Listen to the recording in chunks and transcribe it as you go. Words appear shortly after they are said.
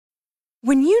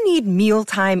When you need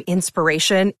mealtime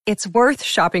inspiration, it's worth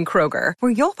shopping Kroger,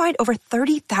 where you'll find over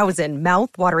 30,000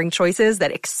 mouth-watering choices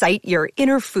that excite your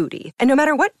inner foodie. And no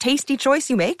matter what tasty choice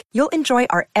you make, you'll enjoy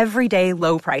our everyday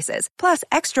low prices, plus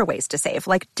extra ways to save,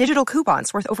 like digital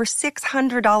coupons worth over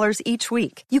 $600 each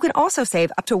week. You can also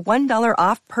save up to $1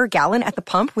 off per gallon at the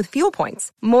pump with fuel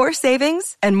points. More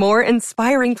savings and more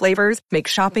inspiring flavors make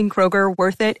shopping Kroger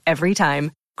worth it every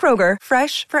time. Kroger,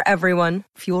 fresh for everyone.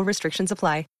 Fuel restrictions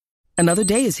apply. Another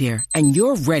day is here, and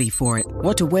you're ready for it.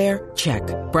 What to wear? Check.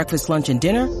 Breakfast, lunch, and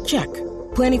dinner? Check.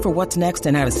 Planning for what's next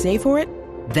and how to save for it?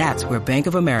 That's where Bank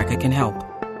of America can help.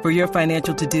 For your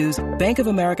financial to-dos, Bank of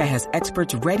America has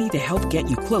experts ready to help get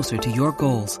you closer to your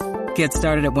goals. Get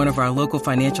started at one of our local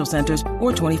financial centers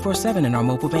or 24/7 in our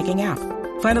mobile banking app.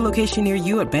 Find a location near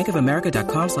you at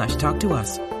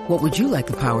bankofamerica.com/talktous. What would you like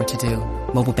the power to do?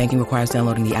 Mobile banking requires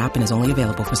downloading the app and is only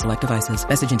available for select devices.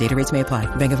 Message and data rates may apply.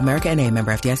 Bank of America N.A.,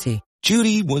 member FDIC.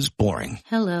 Judy was boring.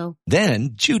 Hello.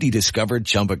 Then Judy discovered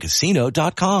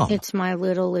ChumbaCasino.com. It's my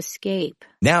little escape.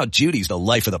 Now Judy's the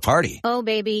life of the party. Oh,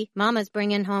 baby, mama's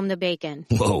bringing home the bacon.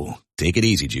 Whoa, take it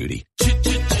easy, Judy.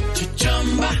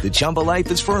 The Chumba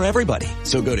life is for everybody.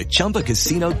 So go to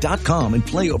ChumbaCasino.com and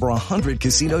play over 100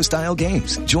 casino-style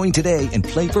games. Join today and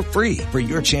play for free for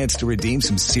your chance to redeem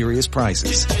some serious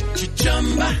prizes.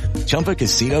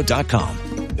 ChumbaCasino.com.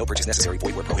 No purchase necessary.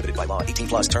 Void where prohibited by law.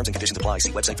 18+ terms and conditions apply.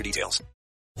 See website for details.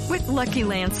 With Lucky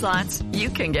Land Slots, you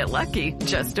can get lucky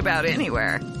just about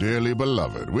anywhere. Dearly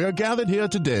beloved, we are gathered here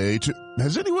today to...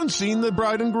 Has anyone seen the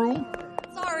bride and groom?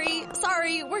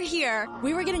 Sorry, we're here.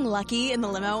 We were getting lucky in the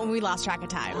limo and we lost track of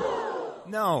time.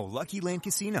 No, Lucky Land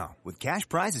Casino, with cash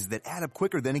prizes that add up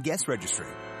quicker than a guest registry.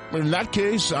 In that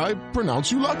case, I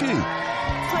pronounce you lucky.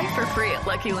 Play for free at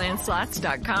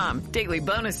LuckyLandSlots.com. Daily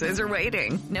bonuses are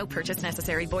waiting. No purchase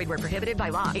necessary. Void where prohibited by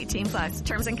law. 18+.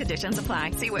 Terms and conditions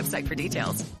apply. See website for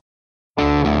details.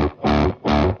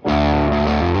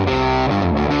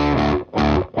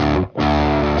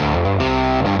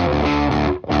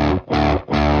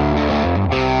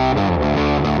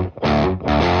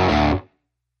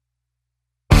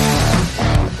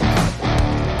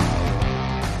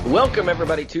 Welcome,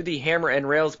 everybody, to the Hammer and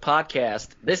Rails podcast.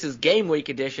 This is Game Week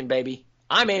edition, baby.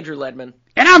 I'm Andrew Ledman.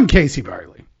 And I'm Casey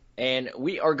Barley. And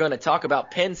we are going to talk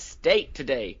about Penn State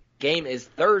today. Game is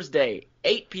Thursday,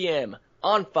 8 p.m.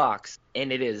 on Fox,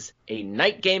 and it is a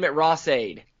night game at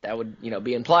Ross-Ade. That would,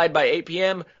 be implied by 8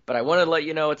 p.m., but I wanted to let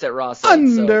you know it's at Ross-Ade.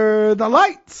 Under the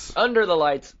lights. Under the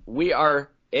lights. We are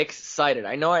excited.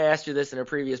 I know I asked you this in a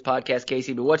previous podcast,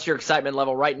 Casey, but what's your excitement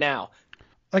level right now?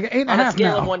 Like an 8.5 now. On a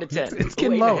scale of 1 to 10. It's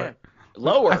getting lower.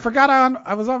 Lower? I forgot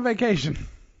I was on vacation.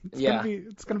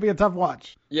 It's gonna be a tough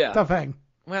watch. Yeah. Tough hang.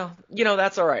 Well,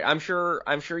 that's all right. I'm sure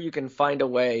you can find a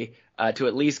way to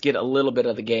at least get a little bit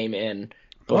of the game in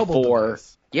before.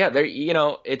 Yeah, there.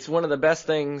 It's one of the best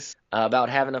things about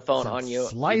having a phone on you.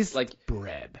 Sliced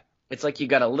bread. It's like you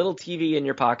got a little TV in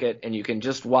your pocket and you can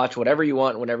just watch whatever you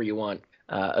want whenever you want.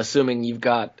 Assuming you've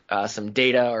got some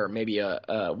data or maybe a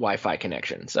Wi-Fi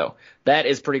connection. So that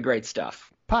is pretty great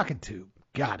stuff. Pocket tube.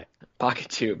 Got it. Pocket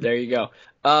tube. There you go.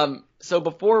 So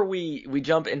before we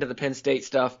jump into the Penn State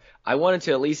stuff, I wanted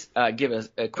to at least give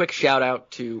a quick shout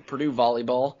out to Purdue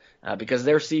volleyball because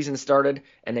their season started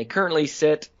and they currently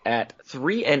sit at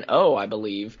 3-0, I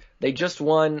believe. They just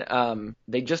won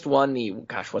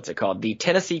the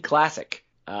Tennessee Classic.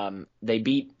 They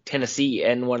beat Tennessee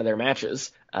in one of their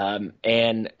matches.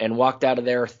 And walked out of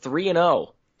there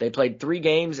 3-0. They played 3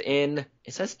 games in,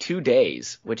 it says 2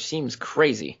 days, which seems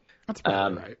crazy. That's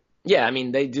probably right. Yeah, I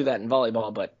mean, they do that in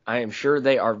volleyball, but I am sure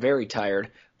they are very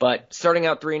tired. But starting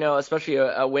out 3-0, especially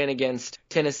a win against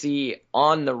Tennessee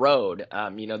on the road.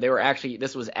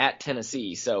 This was at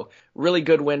Tennessee, so really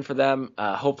good win for them.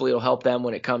 Hopefully it'll help them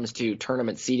when it comes to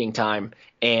tournament seeding time.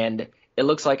 And it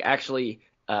looks like actually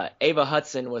Ava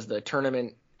Hudson was the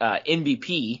tournament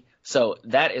MVP. So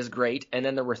that is great. And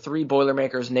then there were 3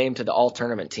 Boilermakers named to the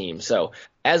all-tournament team. So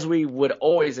as we would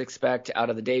always expect out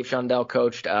of the Dave Shondell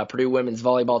coached Purdue women's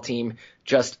volleyball team,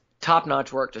 just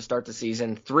top-notch work to start the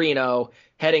season. 3-0,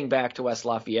 heading back to West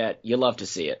Lafayette. You love to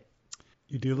see it.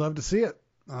 You do love to see it.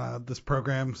 This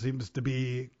program seems to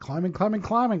be climbing,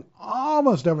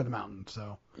 almost over the mountain.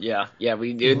 So yeah,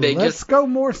 we do. Let's go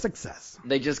more success.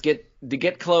 They just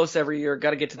get close every year. Got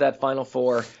to get to that Final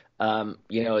Four.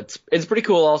 It's pretty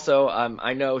cool also.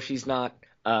 I know she's not,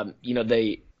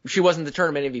 she wasn't the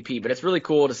tournament MVP, but it's really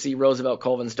cool to see Roosevelt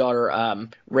Colvin's daughter,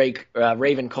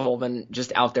 Raven Colvin,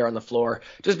 just out there on the floor,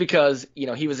 just because,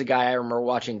 he was a guy I remember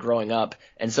watching growing up.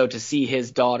 And so to see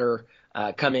his daughter,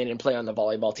 come in and play on the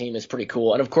volleyball team is pretty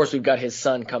cool. And of course, we've got his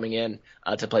son coming in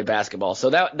to play basketball. So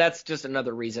that's just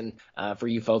another reason for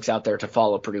you folks out there to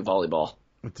follow Purdue volleyball.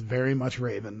 It's very much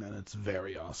Raven, and it's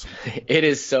very awesome. It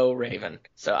is so Raven.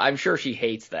 So I'm sure she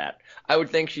hates that. I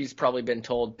would think she's probably been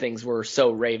told things were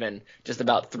so Raven just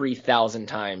about 3,000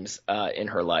 times in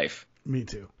her life. Me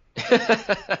too.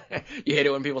 You hate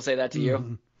it when people say that to you?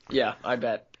 Mm-hmm. Yeah, I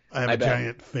bet. I have a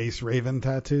giant face Raven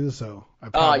tattoo, so I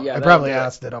I probably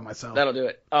asked it on myself. That'll do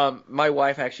it. My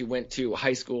wife actually went to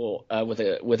high school with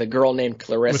a girl named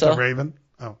Clarissa. With a Raven?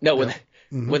 Oh, no, yeah.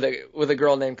 with a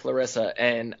girl named Clarissa,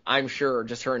 and I'm sure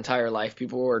just her entire life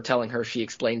people were telling her she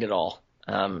explained it all.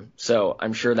 So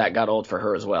I'm sure that got old for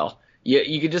her as well.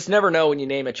 You could just never know when you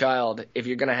name a child if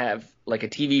you're gonna have like a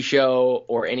TV show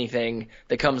or anything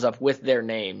that comes up with their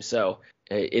name. So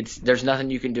there's nothing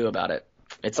you can do about it.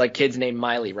 It's like kids named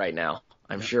Miley right now.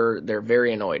 I'm sure they're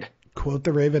very annoyed. Quote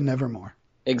the Raven, nevermore.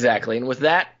 Exactly. And with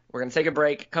that, we're going to take a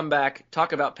break, come back,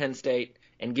 talk about Penn State,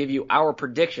 and give you our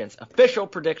predictions, official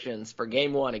predictions for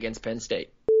Game 1 against Penn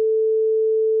State.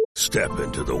 Step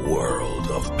into the world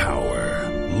of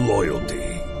power, loyalty,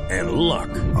 and luck.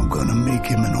 I'm going to make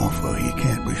him an offer he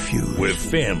can't refuse. With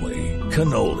family,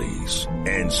 cannolis,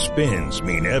 and spins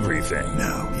mean everything.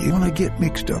 Now, you want to get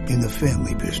mixed up in the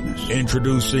family business.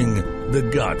 Introducing The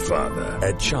Godfather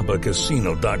at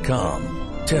ChumbaCasino.com.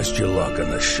 Test your luck in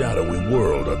the shadowy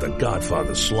world of The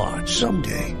Godfather slot.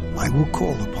 Someday, I will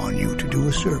call upon you to do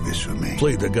a service for me.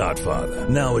 Play The Godfather,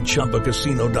 now at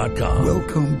ChumbaCasino.com.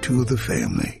 Welcome to the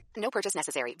family. No purchase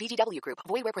necessary. VGW Group.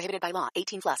 Void where prohibited by law.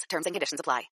 18+. Terms and conditions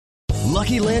apply.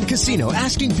 Lucky Land Casino,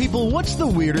 asking people, what's the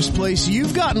weirdest place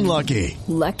you've gotten lucky?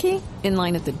 Lucky? In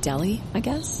line at the deli, I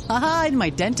guess? Aha, in my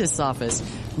dentist's office.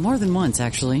 More than once,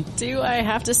 actually. Do I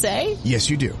have to say? Yes,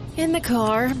 you do. In the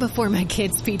car before my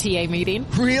kids' PTA meeting.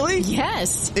 Really?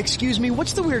 Yes. Excuse me,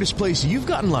 what's the weirdest place you've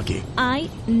gotten lucky? I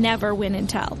never win and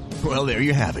tell. Well, there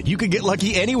you have it. You can get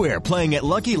lucky anywhere, playing at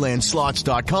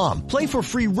LuckyLandSlots.com. Play for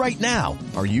free right now.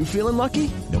 Are you feeling lucky?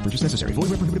 No purchase necessary. Void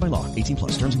where prohibited by law.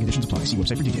 18+. Terms and conditions apply. See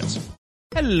website for details.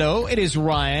 Hello, it is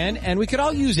Ryan, and we could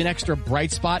all use an extra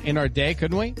bright spot in our day,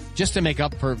 couldn't we? Just to make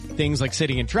up for things like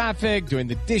sitting in traffic, doing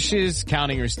the dishes,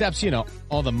 counting your steps,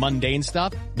 all the mundane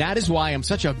stuff. That is why I'm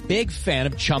such a big fan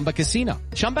of Chumba Casino.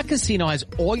 Chumba Casino has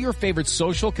all your favorite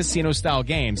social casino-style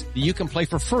games that you can play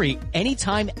for free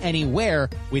anytime, anywhere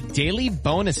with daily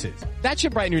bonuses. That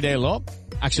should brighten your day a little.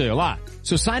 Actually, a lot.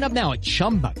 So sign up now at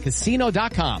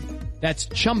ChumbaCasino.com. That's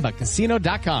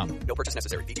ChumbaCasino.com. No purchase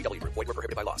necessary. VGW Group. Void where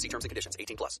prohibited by law. See terms and conditions.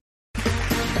 18+.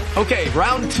 Okay,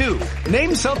 round 2.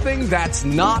 Name something that's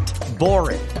not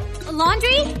boring. A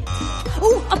laundry?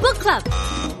 Ooh, a book club.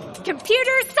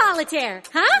 Computer solitaire,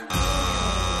 huh?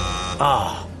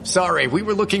 Ah, sorry. We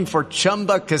were looking for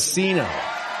Chumba Casino.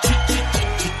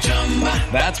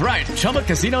 That's right.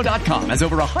 ChumbaCasino.com has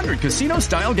over 100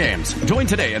 casino-style games. Join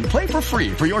today and play for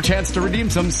free for your chance to redeem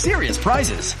some serious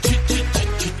prizes.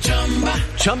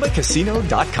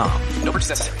 ChumbaCasino.com. No purchase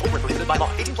necessary. Void where prohibited by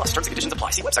law. 18+. Terms and conditions apply.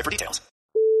 See website for details.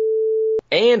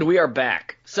 And we are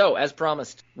back. So, as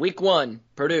promised, Week 1,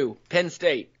 Purdue, Penn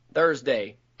State,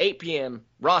 Thursday, 8 p.m.,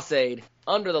 Ross-Ade,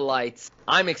 under the lights.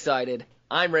 I'm excited.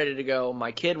 I'm ready to go.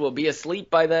 My kid will be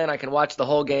asleep by then. I can watch the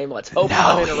whole game. Let's hope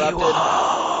uninterrupted.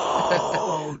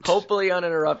 Hopefully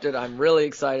uninterrupted. I'm really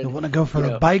excited. You want to go for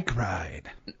a bike ride?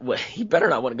 Well, he better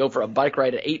not want to go for a bike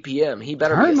ride at 8 p.m. He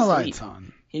better Turn be asleep. the lights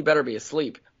on. He better be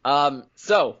asleep.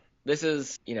 So this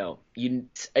is,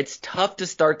 it's tough to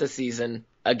start the season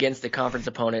against a conference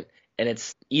opponent, and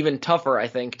it's even tougher, I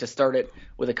think, to start it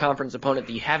with a conference opponent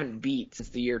that you haven't beat since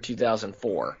the year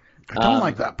 2004. I don't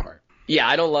like that part. Yeah,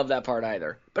 I don't love that part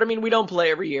either. But, we don't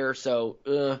play every year, so,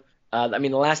 the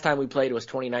last time we played was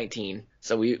 2019.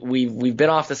 So we've been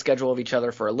off the schedule of each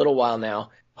other for a little while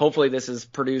now. Hopefully this is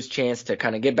Purdue's chance to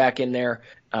kind of get back in there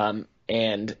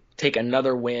and take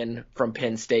another win from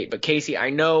Penn State. But, Casey, I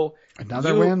know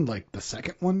Another win? Like the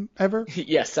second one ever?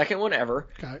 Yes, second one ever.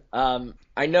 Okay.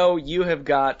 I know you have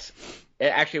got –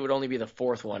 actually, it would only be the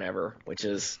fourth one ever, which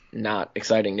is not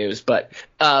exciting news. But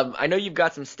I know you've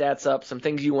got some stats up, some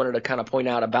things you wanted to kind of point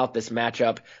out about this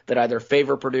matchup that either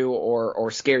favor Purdue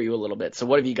or scare you a little bit. So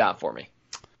what have you got for me?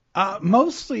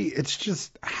 Mostly it's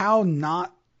just how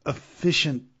not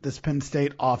efficient this Penn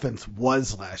State offense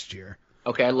was last year.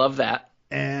 Okay, I love that.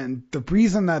 And the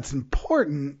reason that's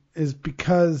important is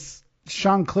because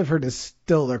Sean Clifford is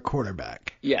still their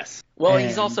quarterback. Yes. Well,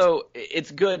 he's also –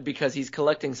 it's good because he's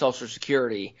collecting Social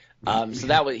Security. So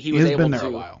that was he was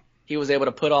able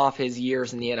to put off his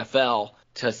years in the NFL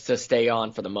to stay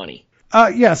on for the money.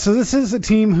 Yeah, so this is a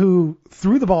team who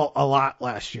threw the ball a lot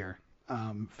last year.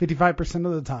 55%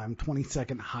 of the time,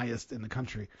 22nd highest in the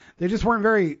country. They just weren't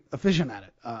very efficient at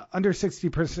it. Under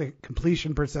 60%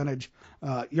 completion percentage,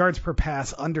 yards per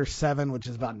pass under 7, which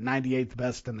is about 98th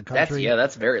best in the country.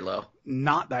 That's very low.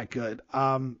 Not that good.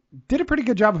 Did a pretty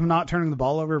good job of not turning the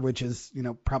ball over, which is,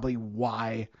 probably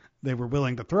why they were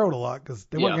willing to throw it a lot, because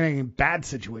they weren't getting in bad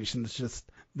situations. Just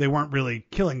they weren't really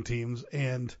killing teams.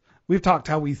 And we've talked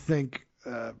how we think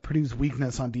Purdue's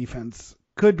weakness on defense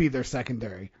could be their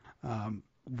secondary.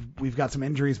 We've got some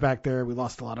injuries back there. We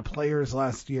lost a lot of players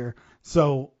last year.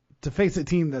 So to face a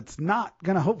team that's not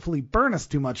going to hopefully burn us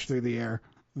too much through the air,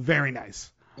 very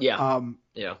nice. Yeah.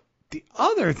 The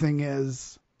other thing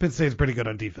is Penn State's pretty good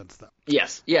on defense, though.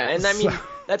 Yes. Yeah. And I mean,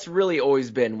 that's really always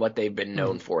been what they've been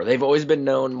known for. They've always been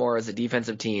known more as a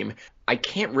defensive team. I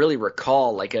can't really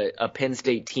recall like a Penn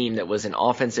State team that was an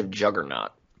offensive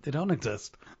juggernaut. They don't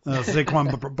exist.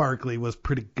 Saquon Barkley was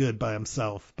pretty good by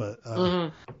himself, but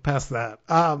past that.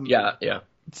 Yeah.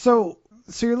 So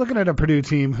you're looking at a Purdue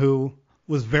team who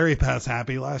was very pass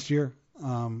happy last year.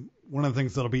 One of the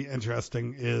things that'll be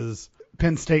interesting is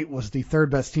Penn State was the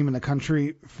third best team in the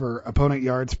country for opponent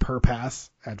yards per pass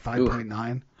at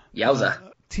 5.9.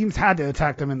 Yowza. Teams had to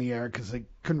attack them in the air because they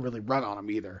couldn't really run on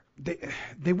them either.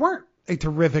 They weren't a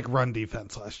terrific run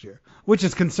defense last year, which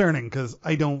is concerning because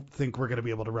I don't think we're going to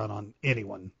be able to run on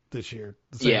anyone this year.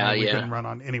 We couldn't run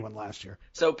on anyone last year.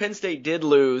 So Penn State did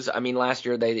lose. I mean, last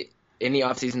year in the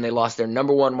offseason they lost their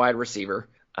number one wide receiver,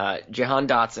 Jahan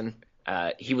Dotson.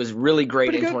 He was really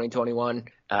great in 2021.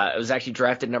 It was actually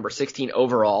drafted number 16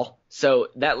 overall. So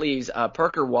that leaves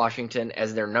Parker Washington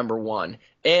as their number one.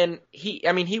 And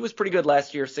he was pretty good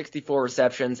last year, 64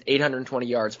 receptions, 820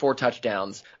 yards, 4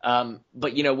 touchdowns. But,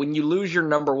 when you lose your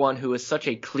number one, who is such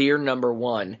a clear number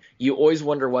one, you always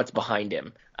wonder what's behind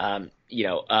him.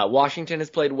 Washington has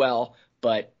played well,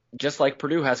 but just like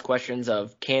Purdue has questions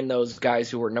of can those guys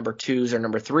who were number 2s or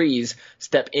number 3s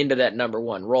step into that number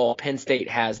one role, Penn State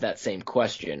has that same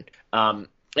question. And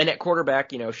at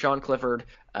quarterback, Sean Clifford,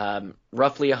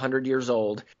 roughly 100 years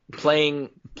old, playing,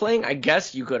 I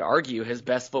guess you could argue, his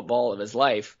best football of his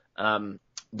life.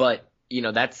 But,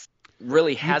 that's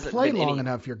really hasn't been long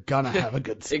enough, you're going to have a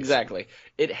good season. Exactly.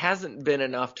 It hasn't been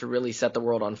enough to really set the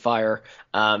world on fire.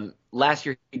 Last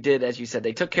year he did, as you said,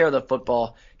 they took care of the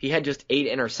football. He had just 8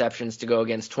 interceptions to go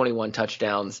against 21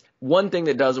 touchdowns. One thing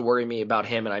that does worry me about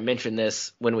him, and I mentioned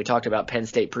this when we talked about Penn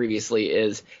State previously,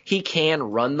 is he can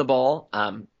run the ball.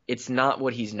 It's not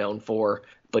what he's known for,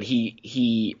 but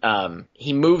he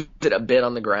moves it a bit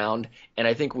on the ground. And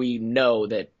I think we know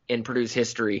that in Purdue's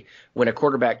history, when a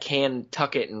quarterback can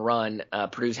tuck it and run,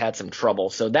 Purdue's had some trouble.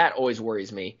 So that always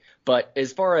worries me. But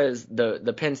as far as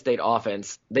the Penn State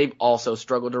offense, they've also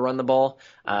struggled to run the ball.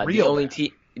 The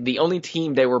only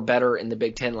team they were better in the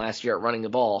Big Ten last year at running the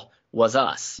ball was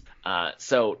us.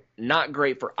 So not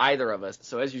great for either of us.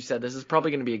 So as you said, this is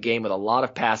probably going to be a game with a lot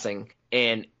of passing.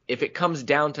 And if it comes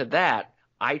down to that,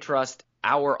 I trust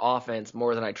our offense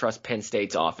more than I trust Penn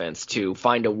State's offense to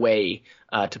find a way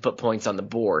to put points on the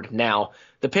board. Now,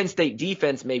 the Penn State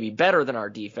defense may be better than our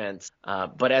defense,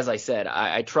 but as I said,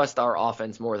 I trust our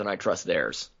offense more than I trust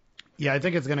theirs. Yeah, I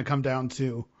think it's going to come down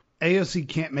to AOC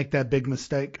can't make that big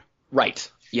mistake. Right.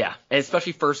 Yeah, and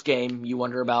especially first game. You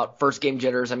wonder about first game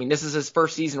jitters. I mean, this is his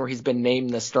first season where he's been named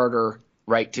the starter,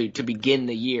 right, to begin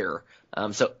the year.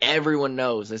 So everyone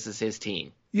knows this is his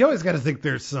team. You always got to think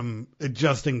there's some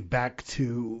adjusting back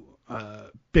to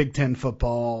Big Ten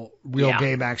football, real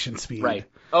game action speed. Right.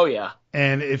 Oh, yeah.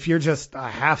 And if you're just a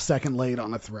half second late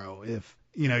on a throw, if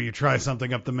you try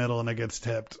something up the middle and it gets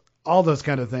tipped, all those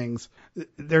kind of things,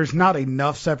 there's not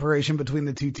enough separation between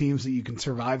the two teams that you can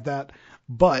survive that.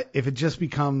 But if it just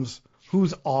becomes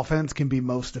whose offense can be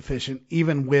most efficient,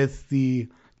 even with the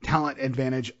talent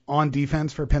advantage on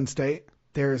defense for Penn State,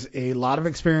 there's a lot of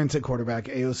experience at quarterback.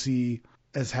 AOC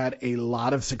has had a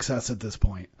lot of success at this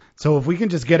point. So if we can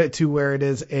just get it to where it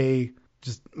is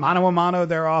just mano a mano,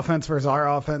 their offense versus our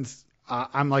offense,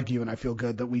 I'm like you, and I feel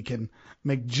good that we can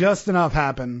make just enough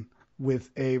happen with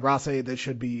a Rosse that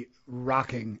should be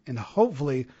rocking. And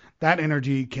hopefully that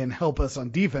energy can help us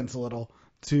on defense a little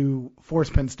to force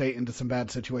Penn State into some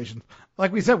bad situations.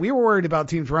 Like we said, we were worried about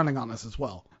teams running on us as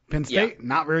well. Penn State,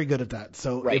 not very good at that.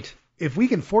 So if we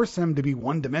can force them to be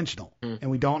one-dimensional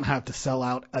and we don't have to sell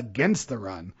out against the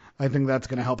run, I think that's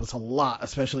going to help us a lot,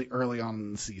 especially early on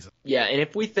in the season. Yeah, and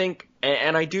if we think,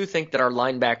 and I do think that our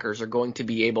linebackers are going to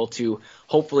be able to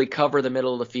hopefully cover the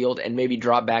middle of the field and maybe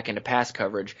drop back into pass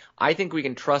coverage, I think we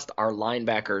can trust our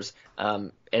linebackers.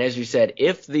 And as you said,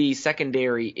 if the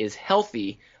secondary is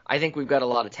healthy, I think we've got a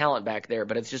lot of talent back there,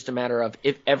 but it's just a matter of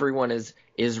if everyone is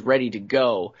ready to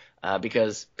go,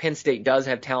 because Penn State does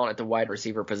have talent at the wide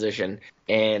receiver position,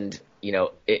 and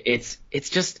it's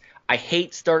just, I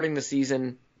hate starting the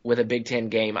season with a Big Ten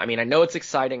game. I mean, I know it's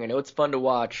exciting, I know it's fun to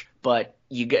watch, but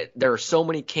there are so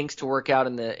many kinks to work out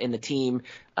in the team.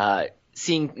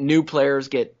 Seeing new players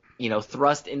get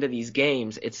thrust into these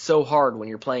games, it's so hard when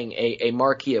you're playing a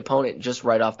marquee opponent just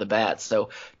right off the bat. So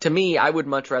to me, I would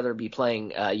much rather be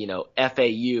playing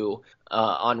FAU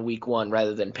on week 1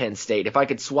 rather than Penn State. If I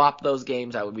could swap those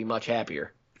games, I would be much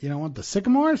happier. You don't want the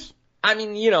Sycamores? I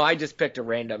mean, I just picked a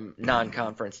random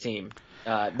non-conference team.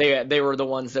 They were the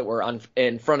ones that were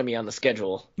in front of me on the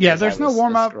schedule. Yeah, there's no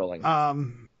warm-up.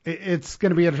 It's going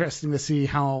to be interesting to see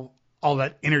how all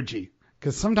that energy,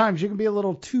 because sometimes you can be a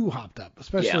little too hopped up,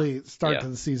 especially start to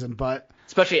the season. But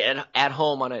especially at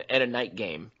home at a night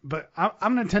game. But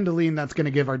I'm going to tend to lean that's going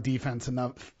to give our defense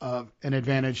enough of an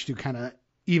advantage to kind of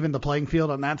even the playing field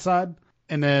on that side.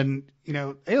 And then,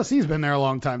 AOC's been there a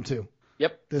long time too.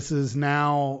 Yep. This is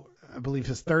now, I believe,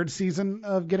 his 3rd season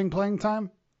of getting playing time.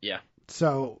 Yeah.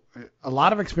 So a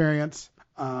lot of experience.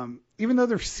 Even though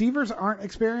the receivers aren't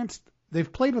experienced,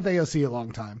 they've played with AOC a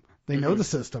long time. They know the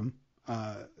system.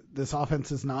 This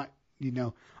offense is not,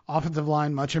 offensive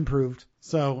line much improved.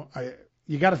 So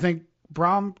you got to think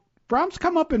Brom's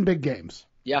come up in big games.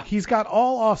 Yeah. He's got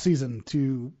all offseason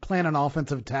to plan an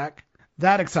offensive attack.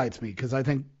 That excites me because I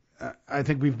think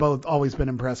we've both always been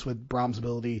impressed with Brom's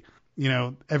ability.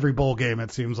 Every bowl game,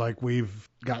 it seems like we've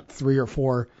got 3 or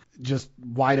 4 just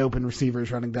wide open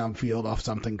receivers running downfield off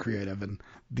something creative. And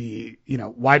the,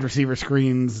 wide receiver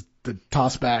screens, the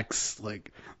tossbacks,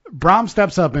 like Brom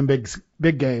steps up in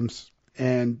big games,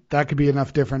 and that could be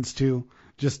enough difference to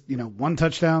just, 1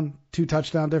 touchdown, 2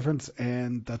 touchdown difference.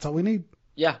 And that's all we need.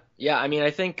 Yeah. Yeah. I mean,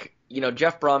 I think,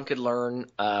 Jeff Brom could learn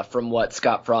from what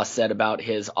Scott Frost said about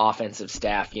his offensive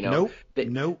staff. They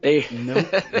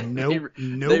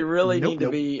really need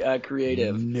to be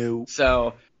creative.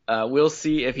 So we'll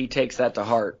see if he takes that to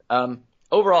heart.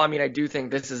 Overall, I mean, I do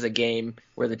think this is a game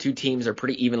where the two teams are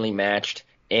pretty evenly matched,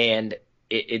 and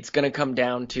it's going to come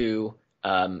down to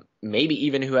maybe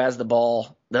even who has the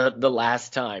ball the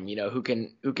last time. Who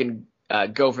can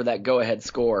go for that go-ahead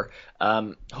score.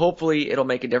 Hopefully it'll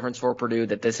make a difference for Purdue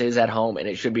that this is at home, and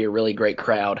it should be a really great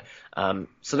crowd.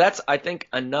 So that's, I think,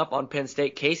 enough on Penn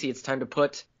State. Casey, it's time to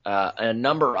put a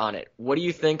number on it. What do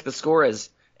you think the score is,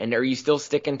 and are you still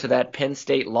sticking to that Penn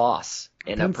State loss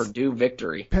and a Purdue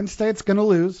victory? Penn State's going to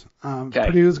lose.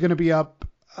 Purdue's going to be up.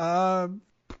 Purdue's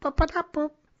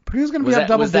going to be up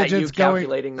double digits. Was that you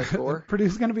calculating the score?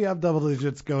 Purdue's going to be up double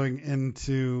digits going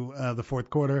into the 4th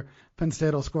quarter. Penn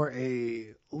State will score a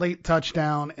late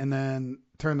touchdown and then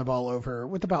turn the ball over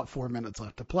with about 4 minutes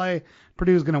left to play.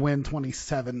 Purdue's going to win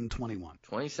 27-21.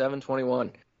 27-21.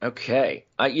 Okay.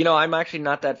 I'm actually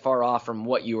not that far off from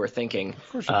what you were thinking. Of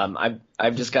course you are.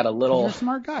 I've just got a little. You're a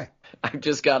smart guy. I've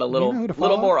just got a little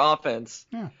more offense.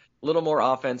 Yeah. Little more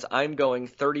offense. I'm going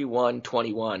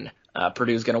 31-21.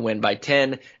 Purdue's going to win by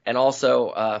 10. And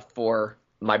also for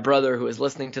my brother who is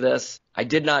listening to this, I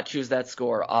did not choose that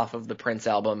score off of the Prince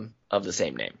album of the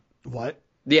same name. What?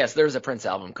 Yes, there's a Prince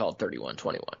album called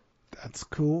 31-21. That's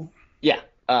cool. Yeah,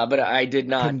 but I did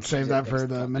not. Couldn't save that for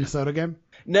the Minnesota game?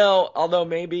 No, although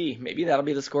maybe that'll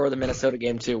be the score of the Minnesota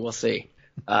game too. We'll see.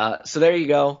 So there you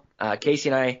go. Casey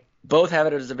and I both have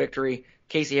it as a victory.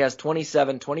 Casey has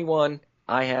 27-21.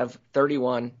 I have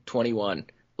 31-21.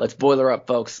 Let's boil her up,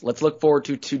 folks. Let's look forward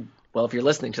to well, if you're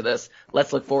listening to this,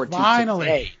 let's look forward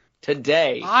to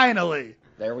today. Finally.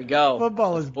 There we go.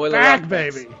 Football is back,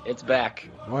 baby. It's back.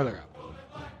 Boil her up.